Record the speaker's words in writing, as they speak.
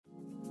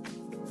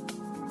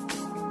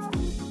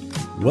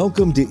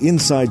Welcome to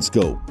Inside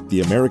Scope,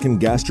 the American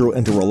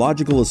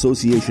Gastroenterological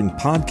Association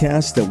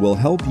podcast that will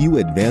help you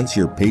advance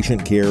your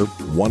patient care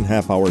one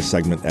half-hour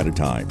segment at a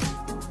time.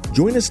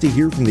 Join us to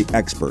hear from the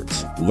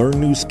experts, learn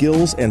new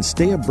skills, and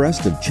stay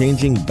abreast of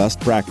changing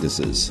best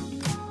practices.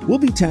 We'll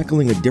be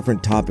tackling a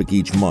different topic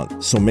each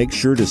month, so make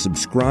sure to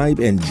subscribe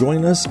and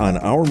join us on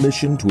our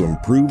mission to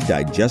improve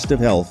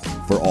digestive health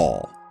for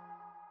all.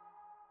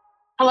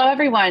 Hello,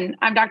 everyone.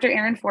 I'm Dr.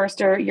 Erin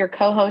Forster, your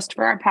co-host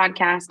for our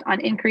podcast on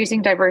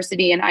increasing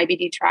diversity in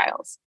IBD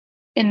trials.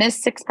 In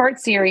this 6-part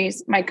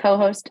series, my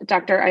co-host,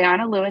 Dr.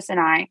 Ayanna Lewis, and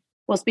I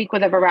will speak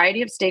with a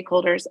variety of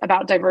stakeholders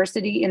about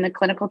diversity in the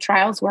clinical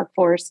trials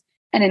workforce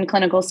and in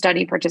clinical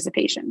study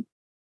participation.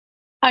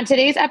 On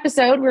today's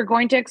episode, we're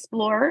going to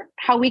explore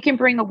how we can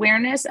bring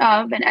awareness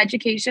of and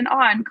education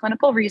on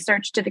clinical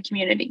research to the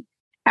community.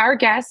 Our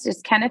guest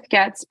is Kenneth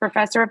Getz,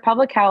 Professor of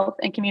Public Health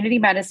and Community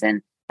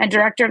Medicine and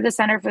Director of the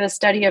Center for the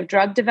Study of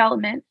Drug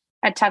Development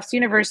at Tufts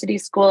University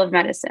School of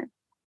Medicine.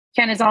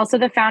 Ken is also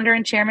the founder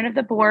and chairman of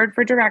the board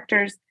for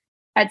directors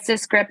at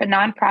CISCRP, a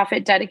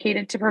nonprofit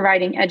dedicated to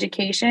providing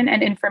education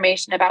and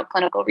information about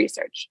clinical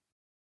research.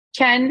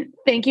 Ken,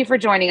 thank you for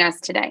joining us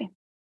today.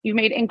 You've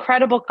made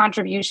incredible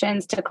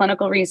contributions to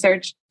clinical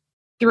research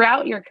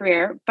throughout your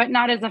career, but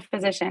not as a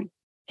physician.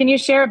 Can you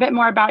share a bit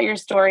more about your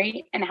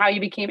story and how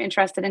you became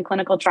interested in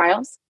clinical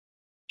trials?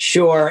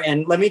 Sure.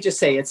 And let me just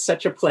say, it's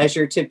such a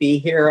pleasure to be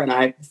here. And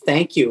I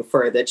thank you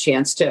for the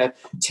chance to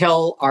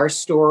tell our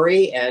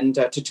story and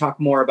to talk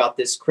more about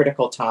this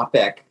critical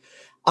topic.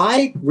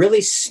 I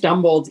really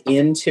stumbled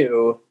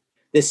into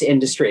this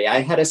industry. I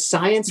had a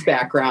science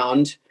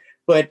background,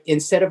 but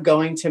instead of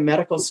going to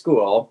medical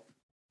school,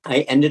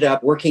 I ended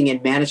up working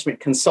in management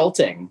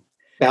consulting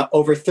about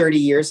over 30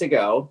 years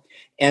ago.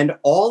 And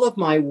all of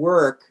my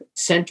work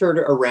centered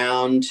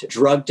around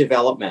drug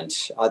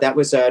development. That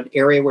was an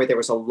area where there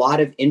was a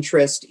lot of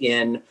interest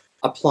in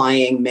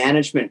applying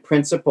management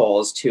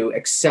principles to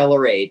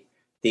accelerate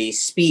the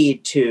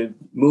speed to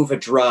move a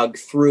drug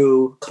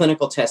through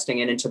clinical testing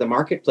and into the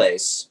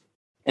marketplace.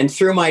 And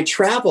through my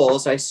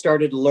travels, I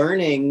started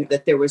learning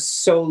that there was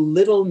so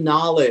little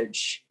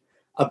knowledge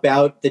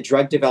about the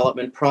drug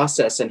development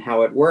process and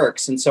how it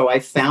works. And so I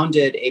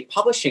founded a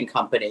publishing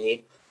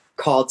company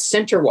called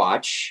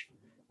CenterWatch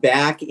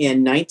back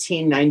in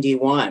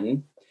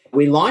 1991.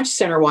 We launched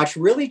CenterWatch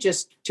really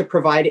just to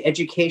provide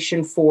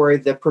education for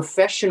the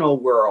professional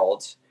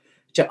world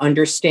to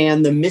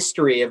understand the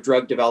mystery of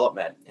drug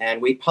development.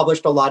 And we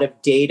published a lot of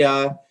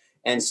data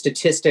and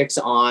statistics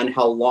on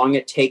how long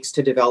it takes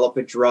to develop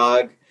a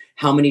drug,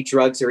 how many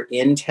drugs are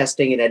in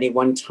testing at any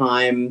one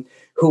time,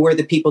 who are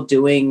the people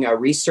doing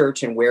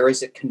research and where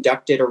is it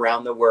conducted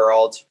around the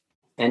world.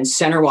 And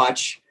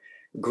CenterWatch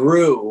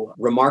grew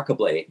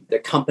remarkably. The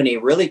company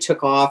really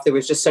took off. There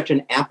was just such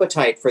an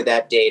appetite for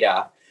that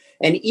data.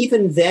 And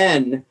even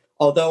then,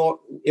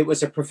 although it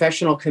was a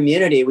professional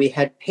community, we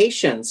had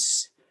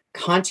patients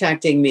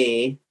contacting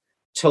me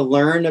to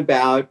learn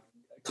about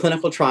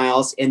clinical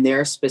trials in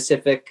their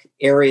specific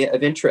area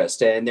of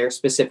interest and their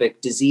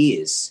specific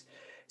disease.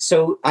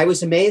 So I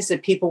was amazed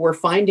that people were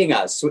finding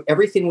us. So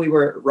everything we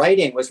were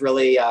writing was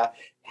really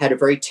had a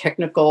very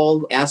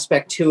technical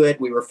aspect to it.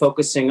 We were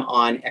focusing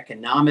on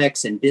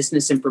economics and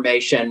business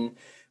information,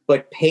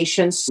 but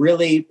patients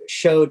really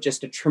showed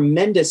just a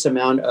tremendous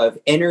amount of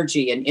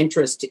energy and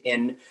interest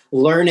in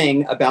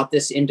learning about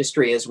this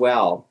industry as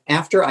well.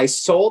 After I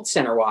sold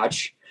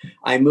CenterWatch,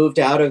 I moved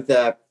out of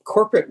the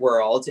corporate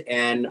world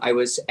and I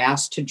was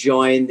asked to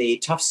join the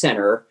Tufts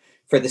Center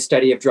for the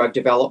Study of Drug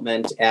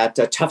Development at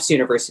Tufts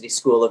University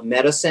School of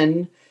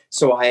Medicine.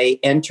 So I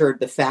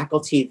entered the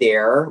faculty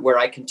there where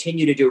I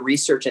continue to do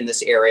research in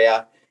this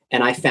area,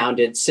 and I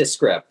founded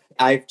CISCRP.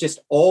 I've just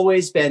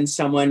always been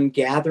someone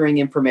gathering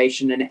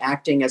information and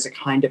acting as a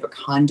kind of a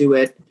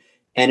conduit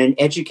and an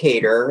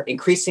educator,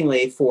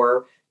 increasingly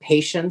for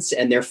patients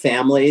and their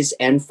families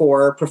and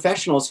for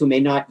professionals who may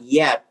not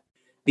yet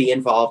be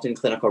involved in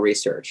clinical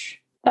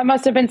research. That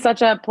must have been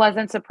such a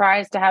pleasant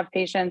surprise to have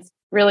patients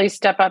really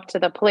step up to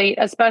the plate,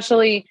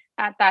 especially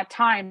at that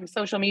time.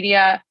 Social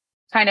media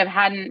kind of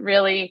hadn't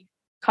really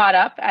caught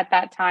up at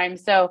that time.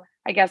 So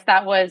I guess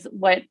that was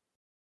what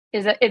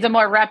is a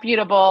more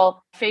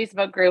reputable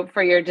Facebook group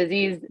for your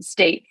disease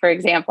state, for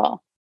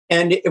example.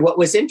 And what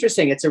was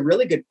interesting, it's a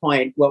really good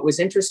point. What was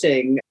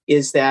interesting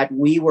is that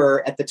we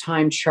were at the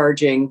time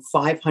charging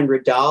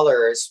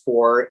 $500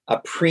 for a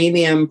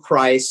premium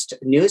priced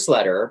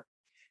newsletter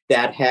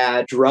that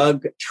had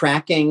drug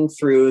tracking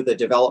through the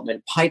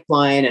development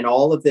pipeline and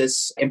all of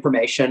this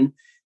information.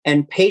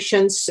 And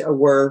patients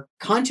were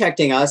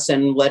contacting us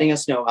and letting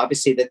us know,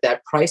 obviously,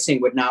 that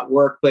pricing would not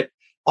work, but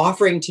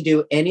offering to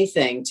do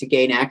anything to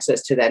gain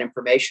access to that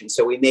information.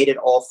 So we made it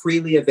all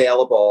freely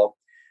available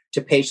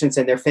to patients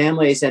and their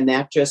families, and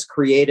that just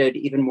created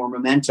even more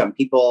momentum.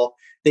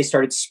 They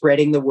started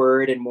spreading the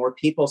word and more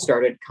people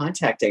started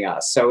contacting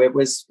us. So it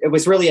was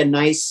really a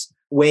nice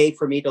way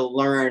for me to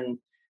learn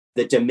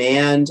the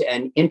demand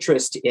and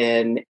interest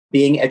in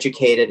being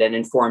educated and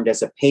informed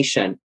as a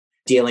patient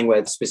dealing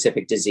with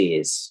specific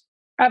disease.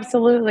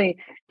 Absolutely.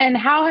 And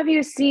how have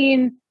you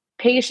seen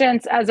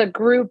patients as a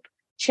group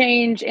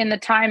change in the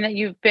time that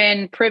you've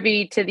been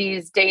privy to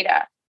these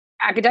data?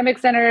 Academic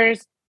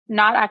centers,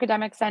 not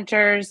academic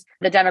centers,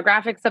 the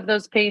demographics of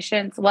those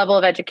patients, level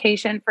of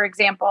education, for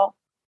example?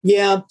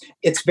 Yeah,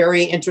 it's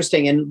very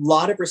interesting. In a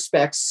lot of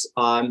respects,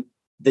 the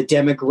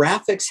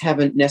demographics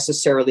haven't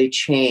necessarily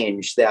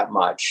changed that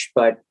much,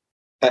 but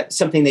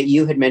something that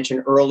you had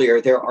mentioned earlier,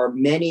 there are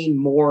many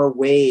more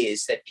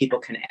ways that people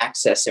can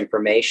access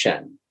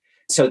information.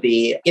 So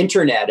the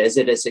internet, as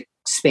it has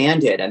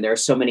expanded, and there are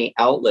so many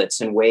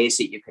outlets and ways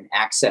that you can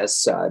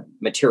access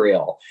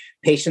material,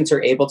 patients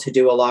are able to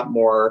do a lot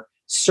more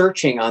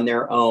searching on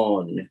their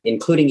own,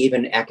 including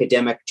even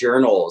academic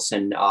journals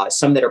and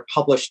some that are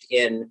published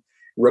in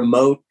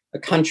remote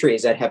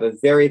countries that have a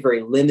very,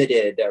 very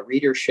limited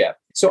readership.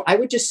 So I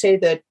would just say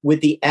that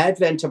with the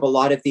advent of a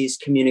lot of these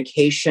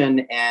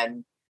communication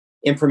and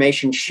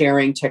information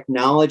sharing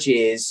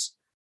technologies,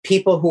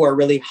 people who are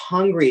really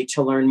hungry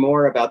to learn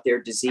more about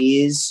their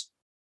disease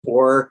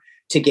or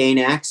to gain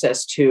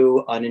access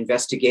to an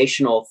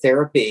investigational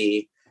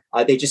therapy,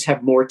 they just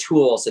have more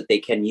tools that they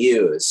can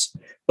use.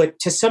 But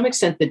to some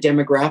extent, the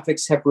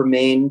demographics have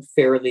remained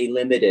fairly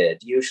limited.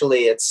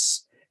 Usually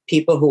it's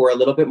people who are a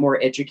little bit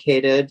more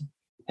educated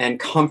and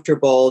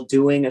comfortable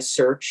doing a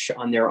search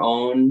on their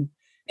own.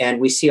 And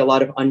we see a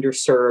lot of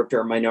underserved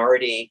or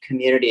minority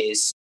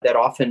communities that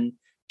often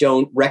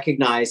don't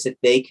recognize that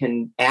they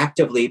can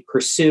actively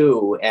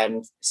pursue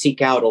and seek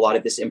out a lot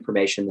of this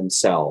information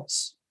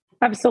themselves.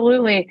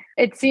 Absolutely.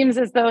 It seems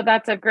as though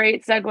that's a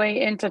great segue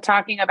into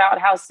talking about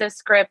how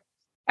CISCRP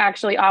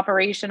actually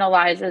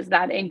operationalizes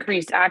that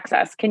increased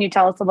access. Can you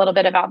tell us a little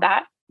bit about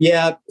that?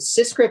 Yeah,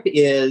 CISCRP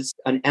is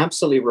an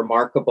absolutely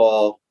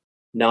remarkable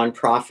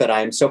nonprofit.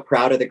 I'm so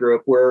proud of the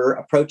group. We're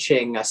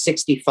approaching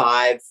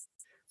 65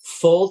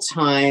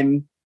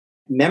 full-time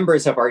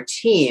members of our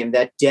team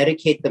that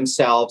dedicate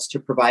themselves to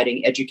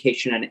providing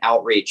education and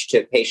outreach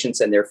to patients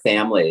and their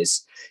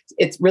families.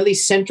 It really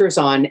centers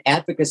on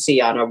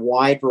advocacy on a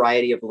wide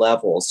variety of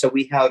levels. So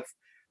we have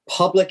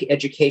public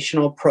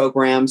educational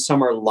programs.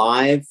 Some are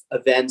live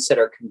events that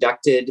are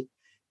conducted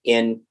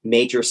in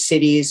major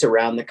cities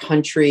around the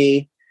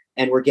country.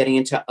 And we're getting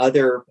into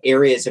other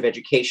areas of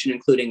education,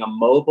 including a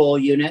mobile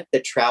unit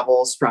that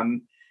travels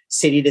from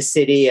city to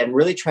city and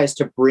really tries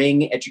to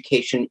bring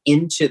education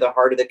into the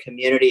heart of the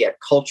community at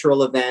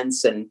cultural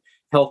events and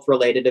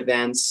health-related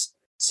events.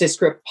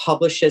 CISCRP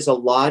publishes a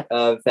lot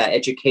of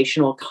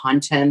educational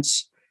content,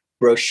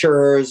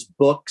 brochures,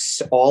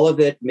 books, all of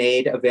it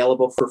made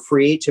available for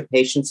free to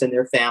patients and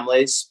their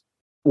families.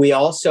 We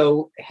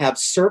also have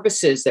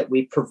services that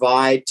we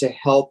provide to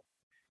help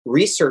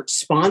research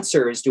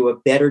sponsors do a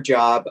better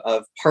job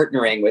of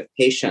partnering with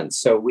patients.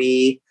 So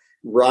we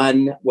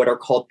run what are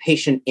called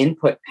patient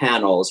input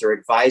panels or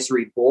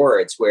advisory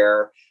boards,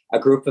 where a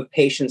group of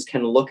patients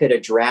can look at a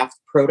draft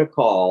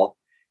protocol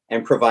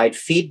and provide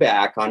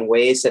feedback on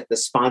ways that the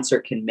sponsor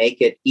can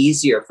make it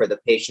easier for the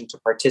patient to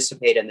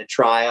participate in the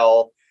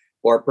trial,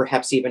 or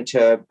perhaps even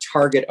to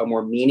target a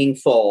more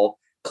meaningful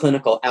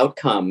clinical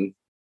outcome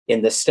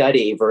in the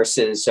study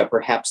versus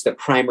perhaps the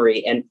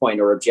primary endpoint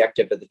or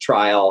objective of the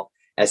trial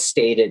as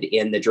stated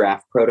in the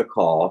draft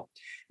protocol.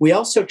 We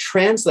also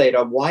translate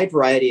a wide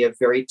variety of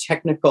very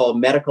technical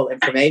medical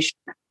information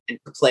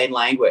into plain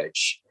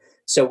language.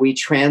 So we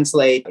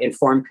translate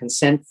informed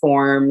consent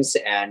forms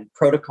and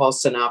protocol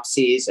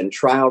synopses and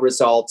trial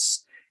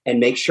results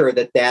and make sure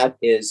that that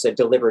is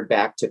delivered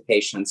back to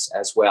patients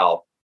as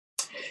well.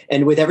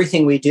 And with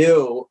everything we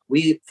do,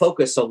 we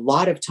focus a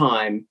lot of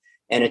time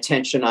and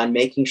attention on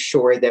making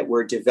sure that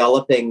we're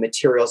developing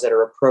materials that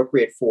are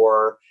appropriate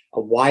for a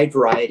wide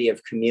variety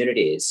of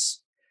communities.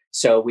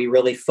 So we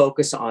really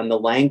focus on the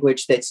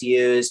language that's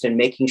used and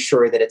making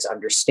sure that it's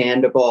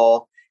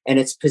understandable and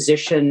it's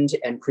positioned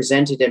and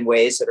presented in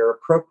ways that are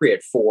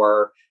appropriate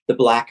for the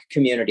Black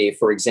community,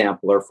 for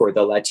example, or for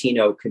the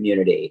Latino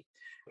community.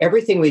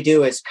 Everything we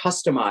do is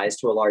customized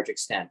to a large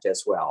extent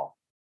as well.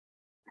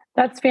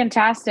 That's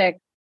fantastic.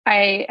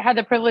 I had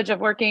the privilege of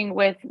working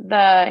with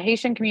the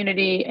Haitian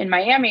community in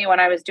Miami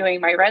when I was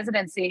doing my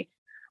residency.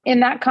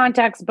 In that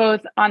context, both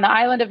on the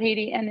island of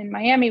Haiti and in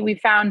Miami, we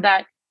found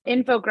that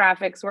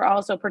infographics were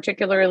also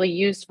particularly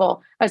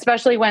useful,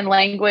 especially when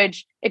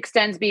language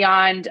extends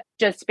beyond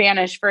just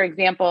Spanish, for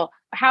example.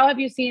 How have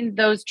you seen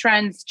those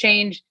trends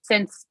change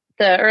since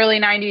the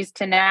early 90s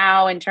to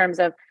now in terms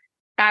of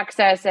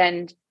access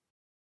and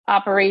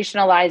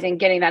operationalizing,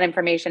 getting that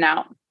information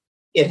out?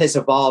 It has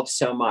evolved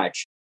so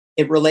much.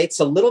 It relates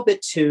a little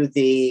bit to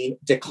the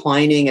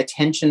declining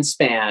attention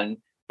span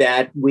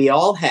that we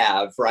all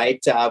have,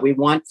 right? We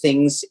want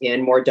things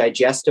in more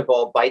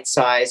digestible,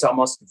 bite-sized,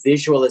 almost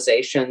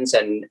visualizations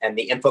and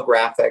the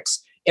infographics.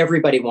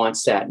 Everybody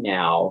wants that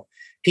now.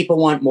 People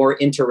want more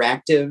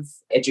interactive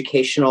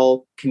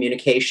educational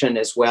communication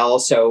as well.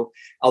 So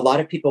a lot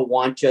of people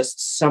want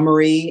just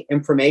summary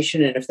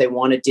information. And if they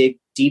want to dig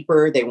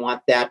deeper, they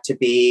want that to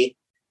be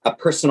a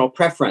personal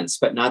preference,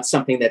 but not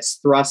something that's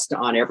thrust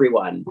on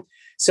everyone.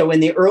 So in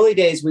the early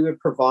days, we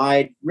would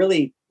provide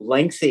really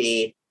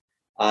lengthy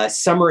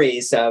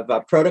summaries of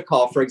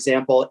protocol, for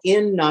example,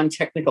 in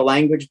non-technical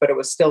language, but it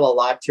was still a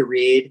lot to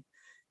read.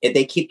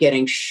 They keep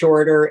getting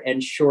shorter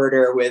and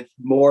shorter with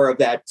more of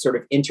that sort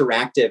of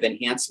interactive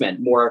enhancement,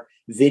 more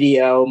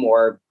video,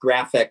 more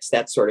graphics,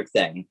 that sort of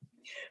thing.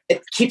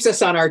 It keeps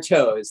us on our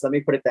toes. Let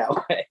me put it that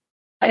way.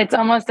 It's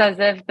almost as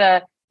if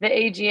the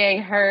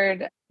AGA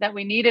heard that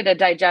we needed a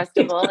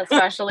digestible,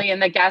 especially in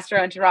the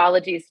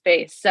gastroenterology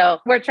space. So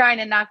we're trying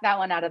to knock that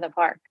one out of the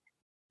park.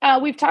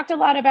 We've talked a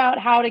lot about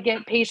how to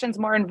get patients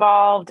more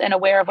involved and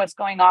aware of what's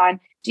going on.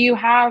 Do you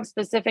have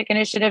specific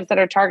initiatives that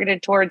are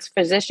targeted towards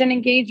physician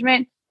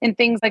engagement in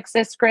things like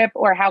CISCRP,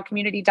 or how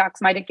community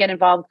docs might get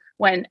involved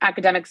when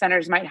academic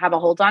centers might have a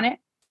hold on it?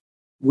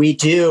 We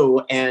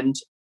do, and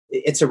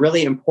it's a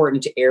really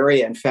important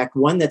area. In fact,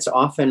 one that's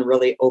often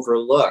really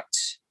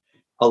overlooked.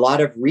 A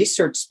lot of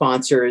research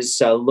sponsors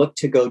look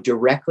to go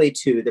directly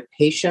to the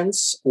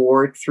patients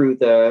or through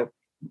the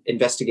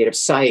investigative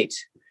site,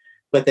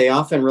 but they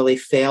often really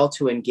fail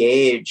to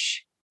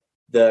engage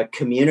the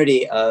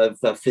community of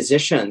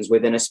physicians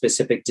within a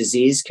specific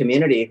disease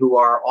community, who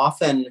are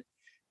often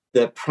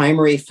the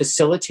primary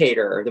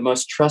facilitator, the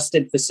most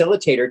trusted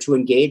facilitator to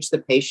engage the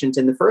patient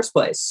in the first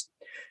place.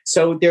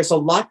 So there's a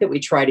lot that we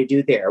try to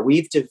do there.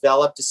 We've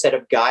developed a set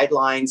of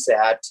guidelines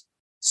that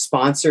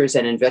sponsors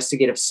and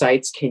investigative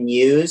sites can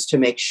use to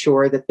make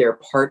sure that they're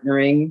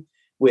partnering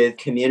with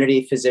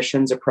community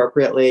physicians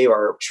appropriately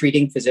or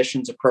treating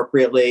physicians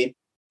appropriately.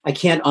 I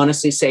can't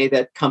honestly say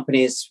that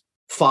companies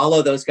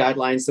follow those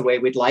guidelines the way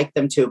we'd like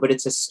them to, but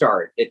it's a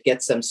start. It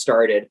gets them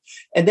started.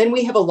 And then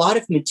we have a lot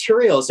of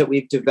materials that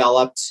we've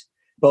developed,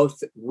 both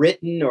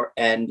written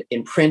and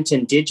in print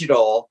and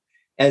digital,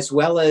 as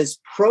well as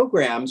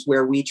programs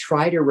where we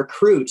try to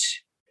recruit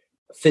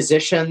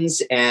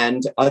physicians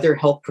and other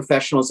health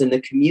professionals in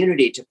the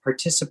community to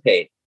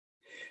participate.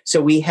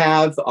 So we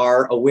have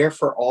our Aware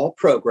for All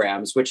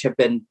programs, which have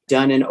been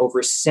done in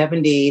over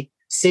 70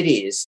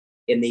 cities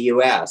in the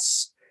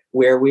US,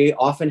 where we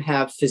often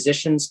have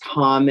physicians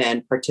come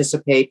and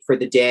participate for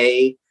the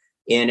day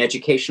in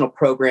educational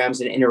programs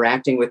and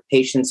interacting with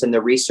patients in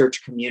the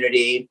research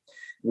community.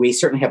 We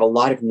certainly have a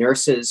lot of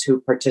nurses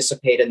who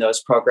participate in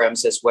those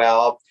programs as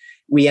well.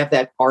 We have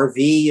that RV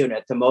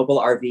unit, the mobile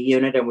RV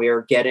unit, and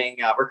we're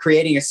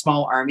creating a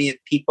small army of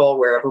people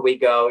wherever we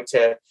go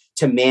to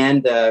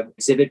man the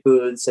exhibit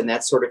booths and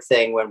that sort of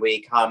thing when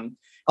we come.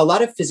 A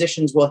lot of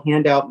physicians will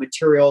hand out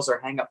materials or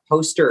hang up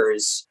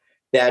posters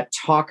that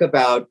talk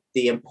about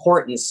the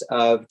importance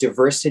of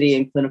diversity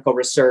in clinical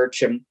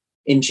research and,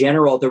 in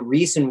general, the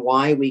reason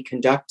why we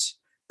conduct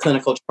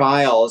clinical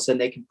trials, and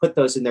they can put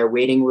those in their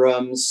waiting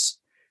rooms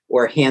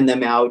or hand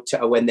them out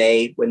when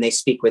they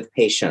speak with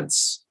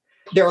patients.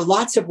 There are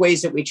lots of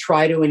ways that we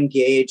try to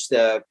engage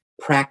the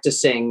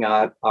practicing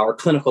our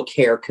clinical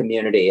care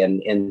community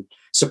in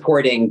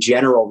supporting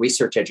general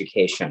research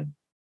education.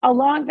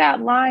 Along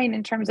that line,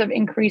 in terms of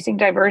increasing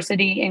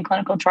diversity in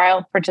clinical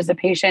trial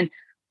participation,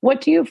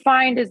 what do you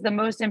find is the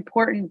most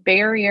important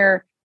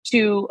barrier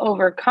to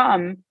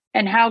overcome,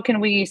 and how can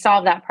we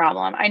solve that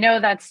problem? I know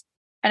that's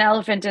an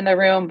elephant in the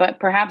room, but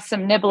perhaps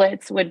some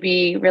niblets would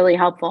be really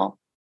helpful.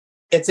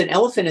 It's an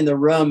elephant in the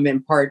room,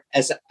 in part,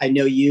 as I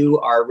know you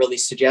are really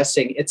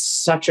suggesting. It's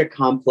such a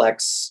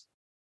complex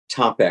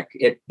topic.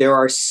 There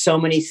are so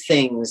many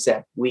things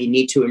that we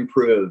need to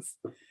improve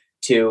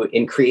to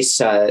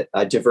increase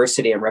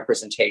diversity and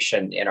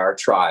representation in our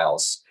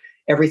trials.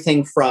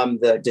 Everything from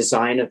the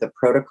design of the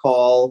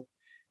protocol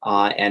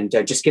and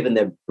just given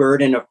the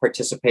burden of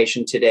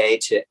participation today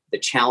to the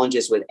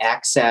challenges with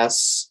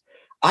access.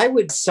 I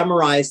would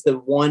summarize the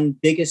one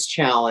biggest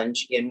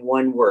challenge in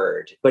one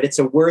word, but it's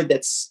a word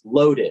that's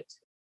loaded.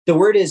 The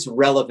word is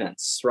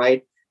relevance,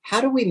 right?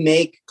 How do we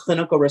make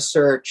clinical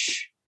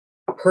research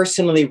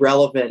personally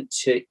relevant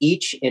to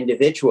each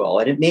individual?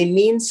 And it may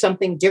mean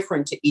something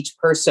different to each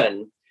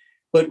person,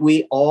 but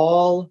we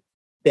all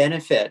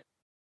benefit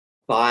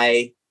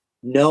by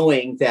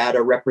knowing that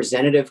a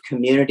representative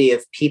community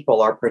of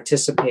people are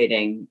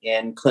participating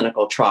in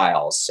clinical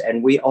trials.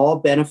 And we all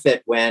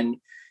benefit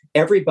when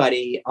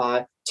everybody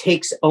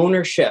takes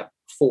ownership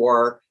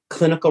for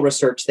clinical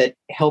research that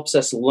helps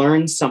us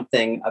learn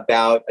something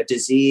about a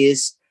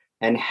disease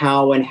and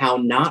how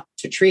not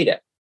to treat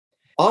it.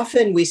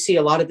 Often we see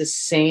a lot of the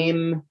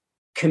same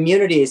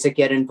communities that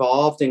get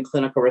involved in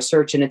clinical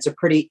research, and it's a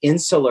pretty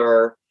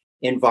insular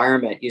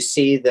environment. You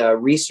see the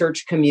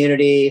research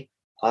community,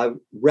 a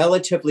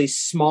relatively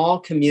small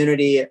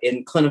community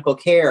in clinical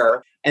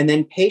care, and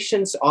then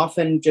patients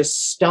often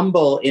just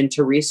stumble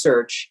into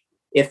research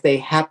if they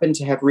happen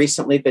to have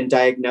recently been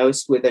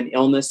diagnosed with an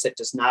illness that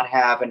does not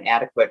have an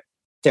adequate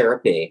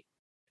therapy.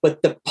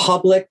 But the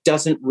public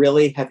doesn't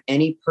really have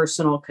any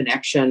personal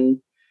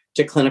connection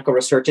to clinical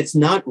research. It's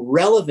not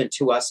relevant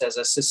to us as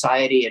a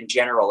society in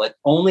general. It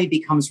only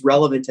becomes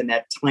relevant in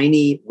that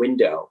tiny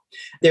window.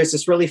 There's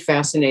this really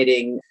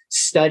fascinating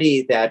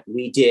study that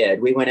we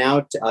did. We went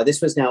out,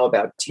 this was now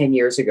about 10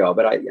 years ago,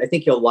 but I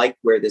think you'll like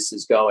where this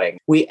is going.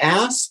 We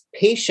asked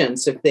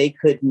patients if they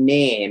could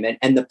name,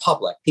 and the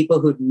public, people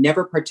who'd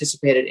never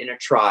participated in a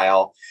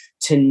trial,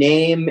 to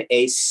name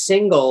a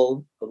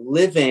single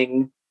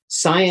living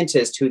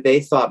scientist who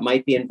they thought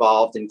might be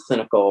involved in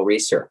clinical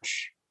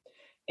research.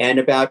 And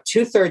about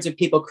 2/3 of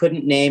people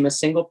couldn't name a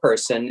single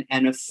person,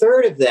 and a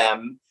third of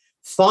them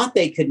thought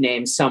they could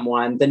name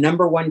someone. The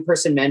number one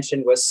person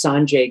mentioned was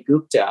Sanjay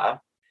Gupta,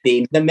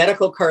 the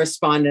medical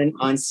correspondent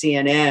on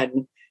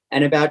CNN.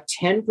 And about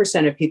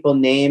 10% of people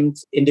named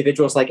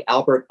individuals like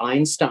Albert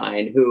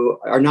Einstein, who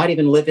are not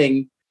even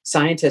living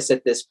scientists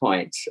at this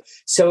point.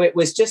 So it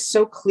was just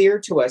so clear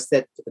to us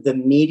that the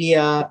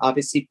media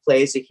obviously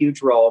plays a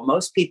huge role.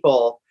 Most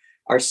people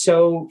are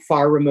so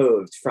far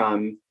removed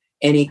from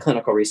any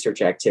clinical research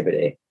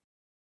activity.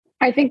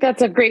 I think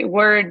that's a great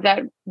word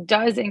that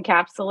does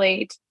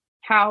encapsulate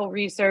how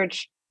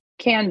research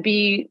can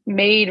be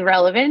made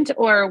relevant,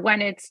 or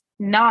when it's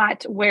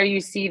not, where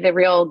you see the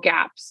real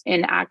gaps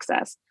in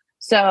access.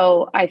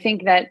 So I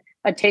think that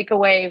a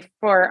takeaway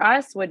for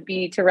us would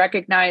be to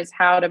recognize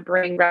how to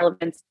bring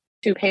relevance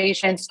to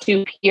patients,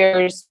 to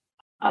peers,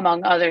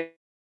 among others.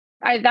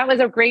 That was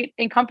a great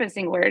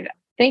encompassing word.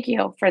 Thank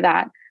you for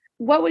that.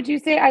 What would you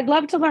say? I'd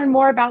love to learn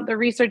more about the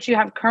research you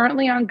have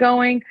currently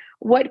ongoing.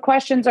 What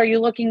questions are you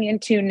looking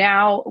into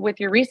now with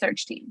your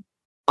research team?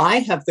 I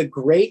have the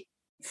great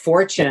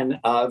fortune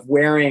of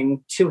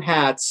wearing two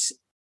hats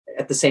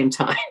at the same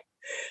time.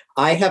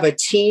 I have a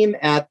team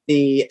at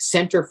the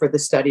Center for the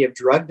Study of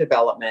Drug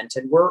Development,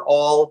 and we're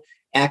all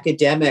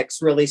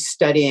academics really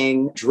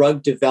studying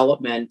drug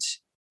development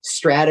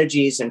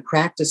strategies and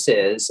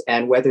practices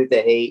and whether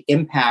they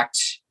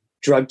impact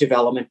drug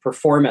development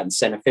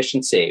performance and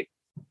efficiency.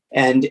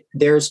 And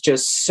there's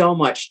just so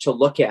much to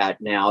look at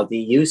now. The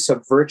use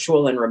of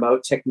virtual and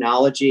remote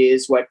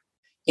technologies, what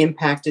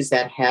impact is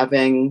that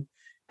having?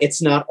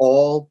 It's not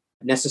all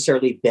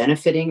necessarily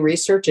benefiting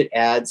research. It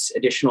adds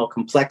additional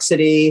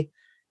complexity.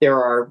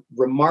 There are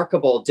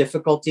remarkable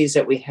difficulties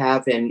that we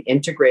have in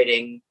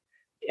integrating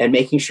and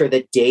making sure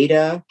that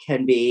data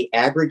can be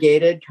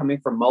aggregated coming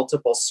from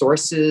multiple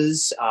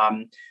sources.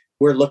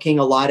 We're looking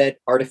a lot at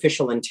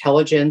artificial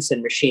intelligence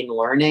and machine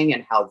learning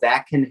and how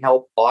that can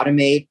help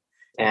automate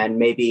and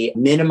maybe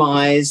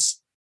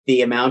minimize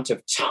the amount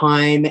of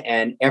time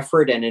and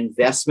effort and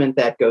investment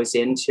that goes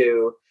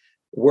into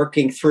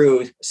working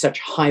through such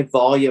high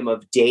volume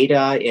of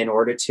data in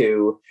order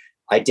to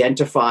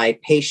identify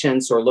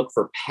patients or look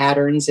for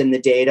patterns in the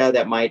data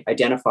that might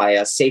identify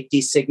a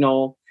safety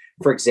signal,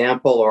 for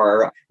example,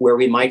 or where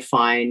we might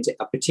find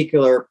a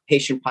particular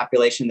patient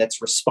population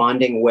that's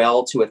responding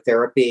well to a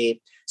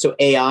therapy. So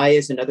AI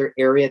is another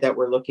area that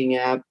we're looking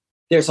at.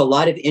 There's a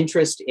lot of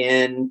interest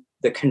in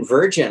the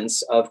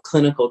convergence of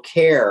clinical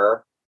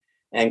care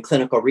and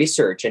clinical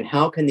research, and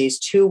how can these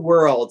two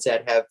worlds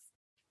that have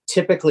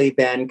typically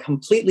been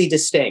completely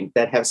distinct,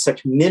 that have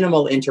such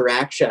minimal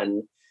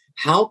interaction,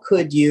 how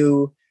could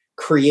you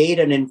create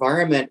an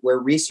environment where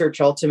research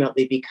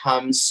ultimately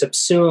becomes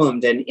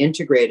subsumed and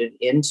integrated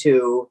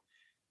into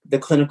the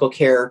clinical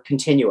care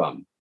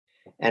continuum?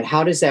 And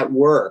how does that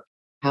work?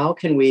 How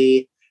can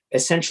we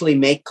essentially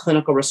make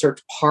clinical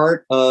research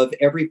part of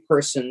every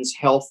person's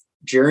health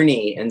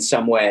journey in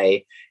some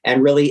way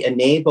and really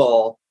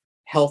enable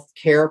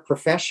healthcare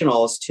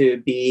professionals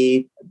to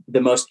be the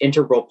most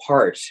integral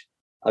part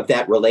of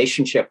that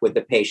relationship with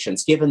the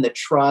patients, given the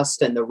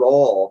trust and the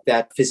role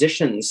that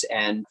physicians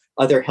and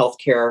other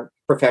healthcare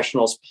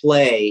professionals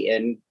play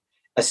in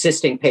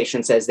assisting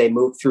patients as they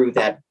move through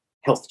that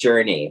health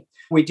journey.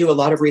 We do a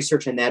lot of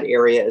research in that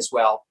area as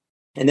well.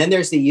 And then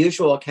there's the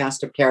usual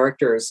cast of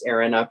characters,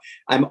 Erin.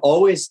 I'm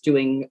always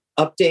doing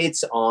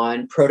updates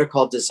on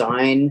protocol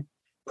design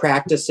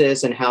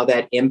practices and how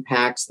that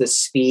impacts the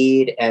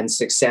speed and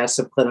success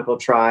of clinical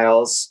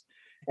trials.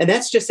 And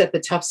that's just at the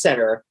Tufts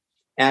Center.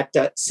 At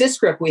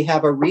CISCRP, we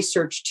have a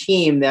research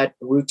team that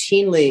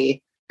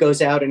routinely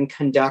goes out and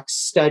conducts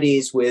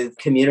studies with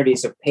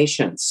communities of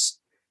patients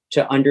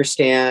to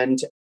understand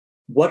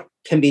what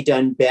can be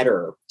done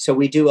better. So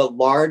we do a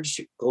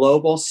large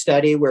global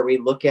study where we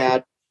look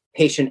at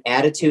patient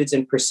attitudes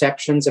and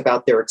perceptions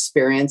about their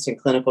experience in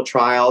clinical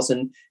trials.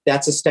 And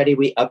that's a study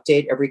we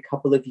update every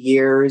couple of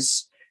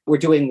years. We're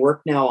doing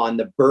work now on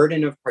the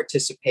burden of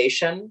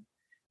participation.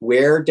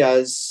 Where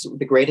does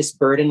the greatest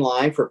burden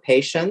lie for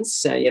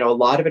patients? A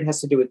lot of it has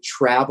to do with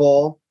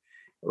travel,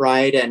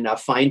 right? And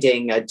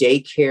finding a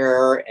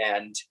daycare.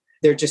 And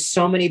there are just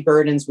so many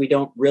burdens we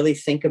don't really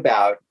think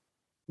about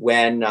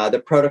when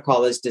the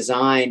protocol is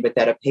designed, but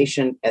that a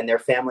patient and their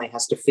family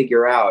has to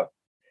figure out.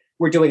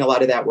 We're doing a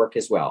lot of that work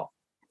as well.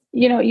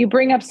 You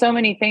bring up so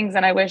many things,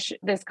 and I wish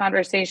this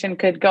conversation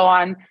could go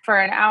on for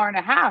an hour and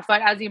a half.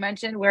 But as you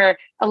mentioned, we're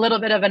a little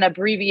bit of an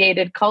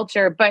abbreviated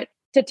culture. But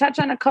to touch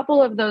on a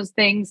couple of those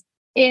things,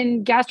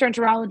 in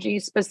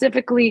gastroenterology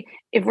specifically,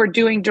 if we're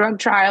doing drug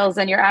trials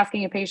and you're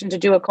asking a patient to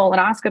do a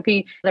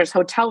colonoscopy, there's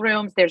hotel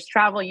rooms, there's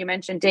travel, you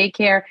mentioned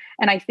daycare.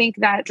 And I think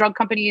that drug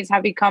companies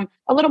have become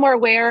a little more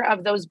aware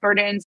of those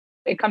burdens.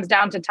 it comes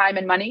down to time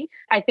and money.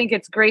 I think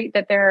it's great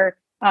that there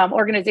are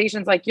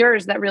organizations like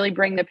yours that really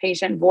bring the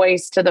patient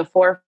voice to the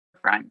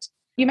forefront.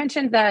 You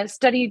mentioned the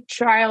study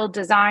trial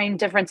design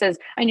differences.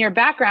 In your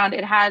background,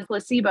 it has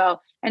placebo.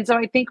 And so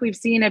I think we've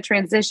seen a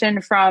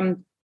transition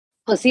from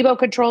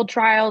placebo-controlled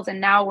trials, and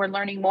now we're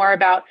learning more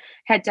about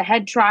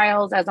head-to-head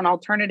trials as an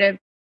alternative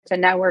to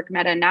network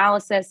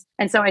meta-analysis.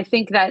 And so I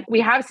think that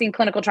we have seen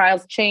clinical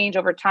trials change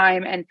over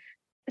time, and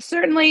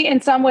certainly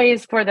in some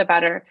ways for the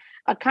better.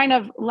 A kind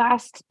of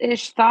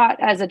last-ish thought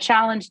as a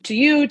challenge to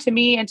you, to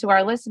me, and to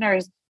our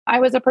listeners. I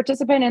was a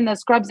participant in the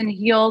Scrubs and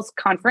Heels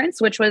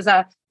conference, which was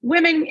a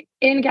women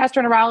in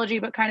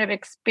gastroenterology, but kind of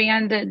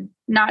expanded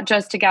not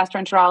just to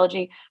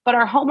gastroenterology. But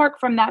our homework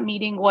from that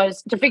meeting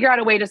was to figure out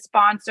a way to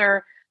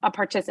sponsor a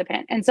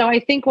participant. And so I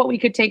think what we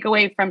could take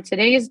away from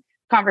today's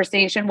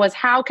conversation was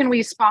how can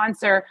we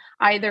sponsor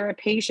either a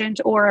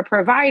patient or a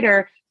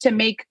provider to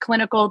make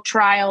clinical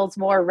trials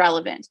more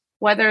relevant?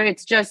 Whether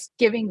it's just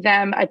giving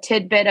them a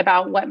tidbit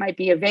about what might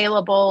be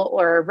available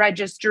or a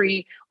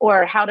registry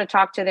or how to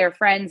talk to their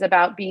friends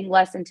about being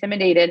less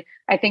intimidated,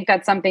 I think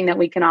that's something that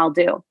we can all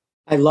do.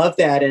 I love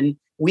that. And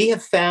we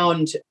have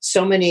found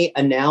so many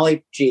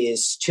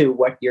analogies to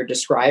what you're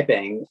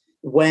describing.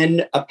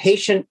 When a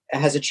patient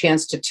has a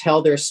chance to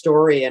tell their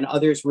story and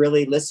others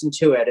really listen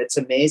to it, it's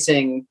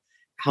amazing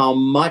how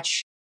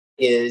much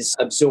is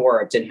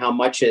absorbed and how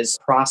much is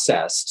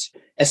processed,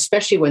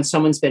 especially when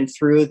someone's been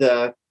through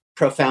the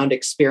profound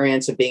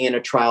experience of being in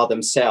a trial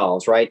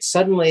themselves, right?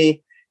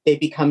 Suddenly they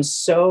become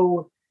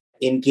so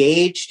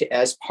engaged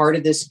as part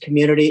of this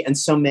community, and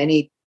so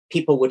many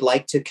people would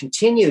like to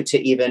continue to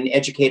even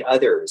educate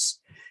others.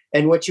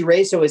 And what you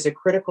raised, though, is a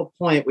critical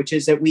point, which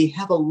is that we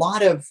have a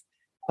lot of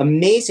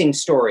amazing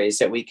stories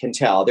that we can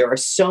tell. There are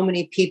so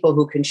many people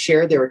who can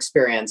share their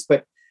experience,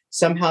 but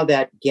somehow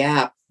that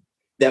gap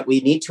that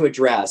we need to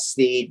address,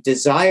 the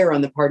desire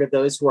on the part of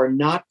those who are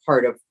not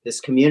part of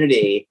this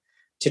community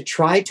to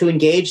try to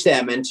engage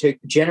them and to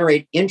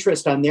generate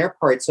interest on their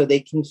part so they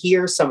can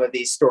hear some of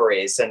these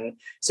stories and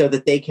so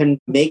that they can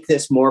make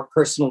this more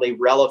personally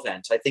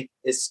relevant, I think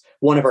is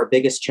one of our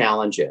biggest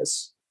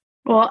challenges.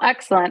 Well,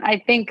 excellent. I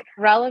think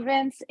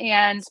relevance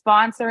and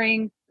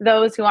sponsoring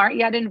those who aren't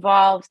yet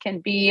involved can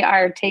be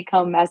our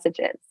take-home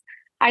messages.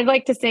 I'd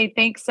like to say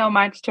thanks so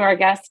much to our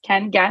guest,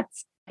 Ken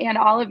Getz, and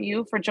all of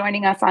you for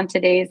joining us on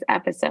today's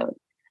episode.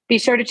 Be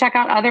sure to check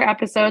out other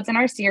episodes in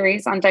our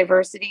series on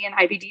diversity and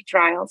IBD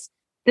trials.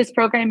 This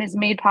program is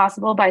made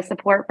possible by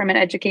support from an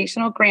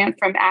educational grant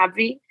from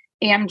AbbVie,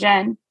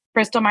 Amgen,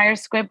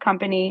 Bristol-Myers Squibb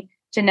Company,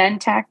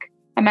 Genentech,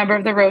 a member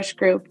of the Roche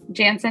Group,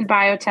 Janssen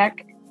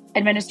Biotech,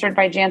 administered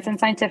by Janssen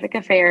Scientific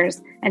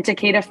Affairs, and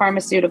Takeda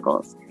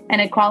Pharmaceuticals,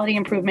 and a quality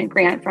improvement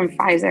grant from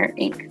Pfizer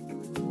Inc.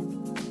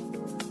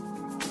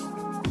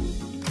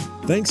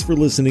 Thanks for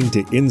listening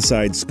to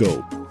Inside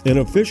Scope, an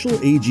official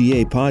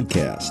AGA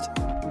podcast.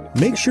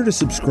 Make sure to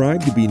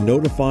subscribe to be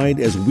notified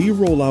as we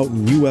roll out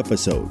new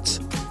episodes.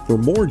 For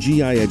more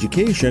GI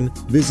education,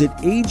 visit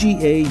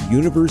AGA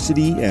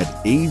University at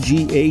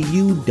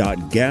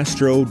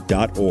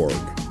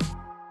agau.gastro.org.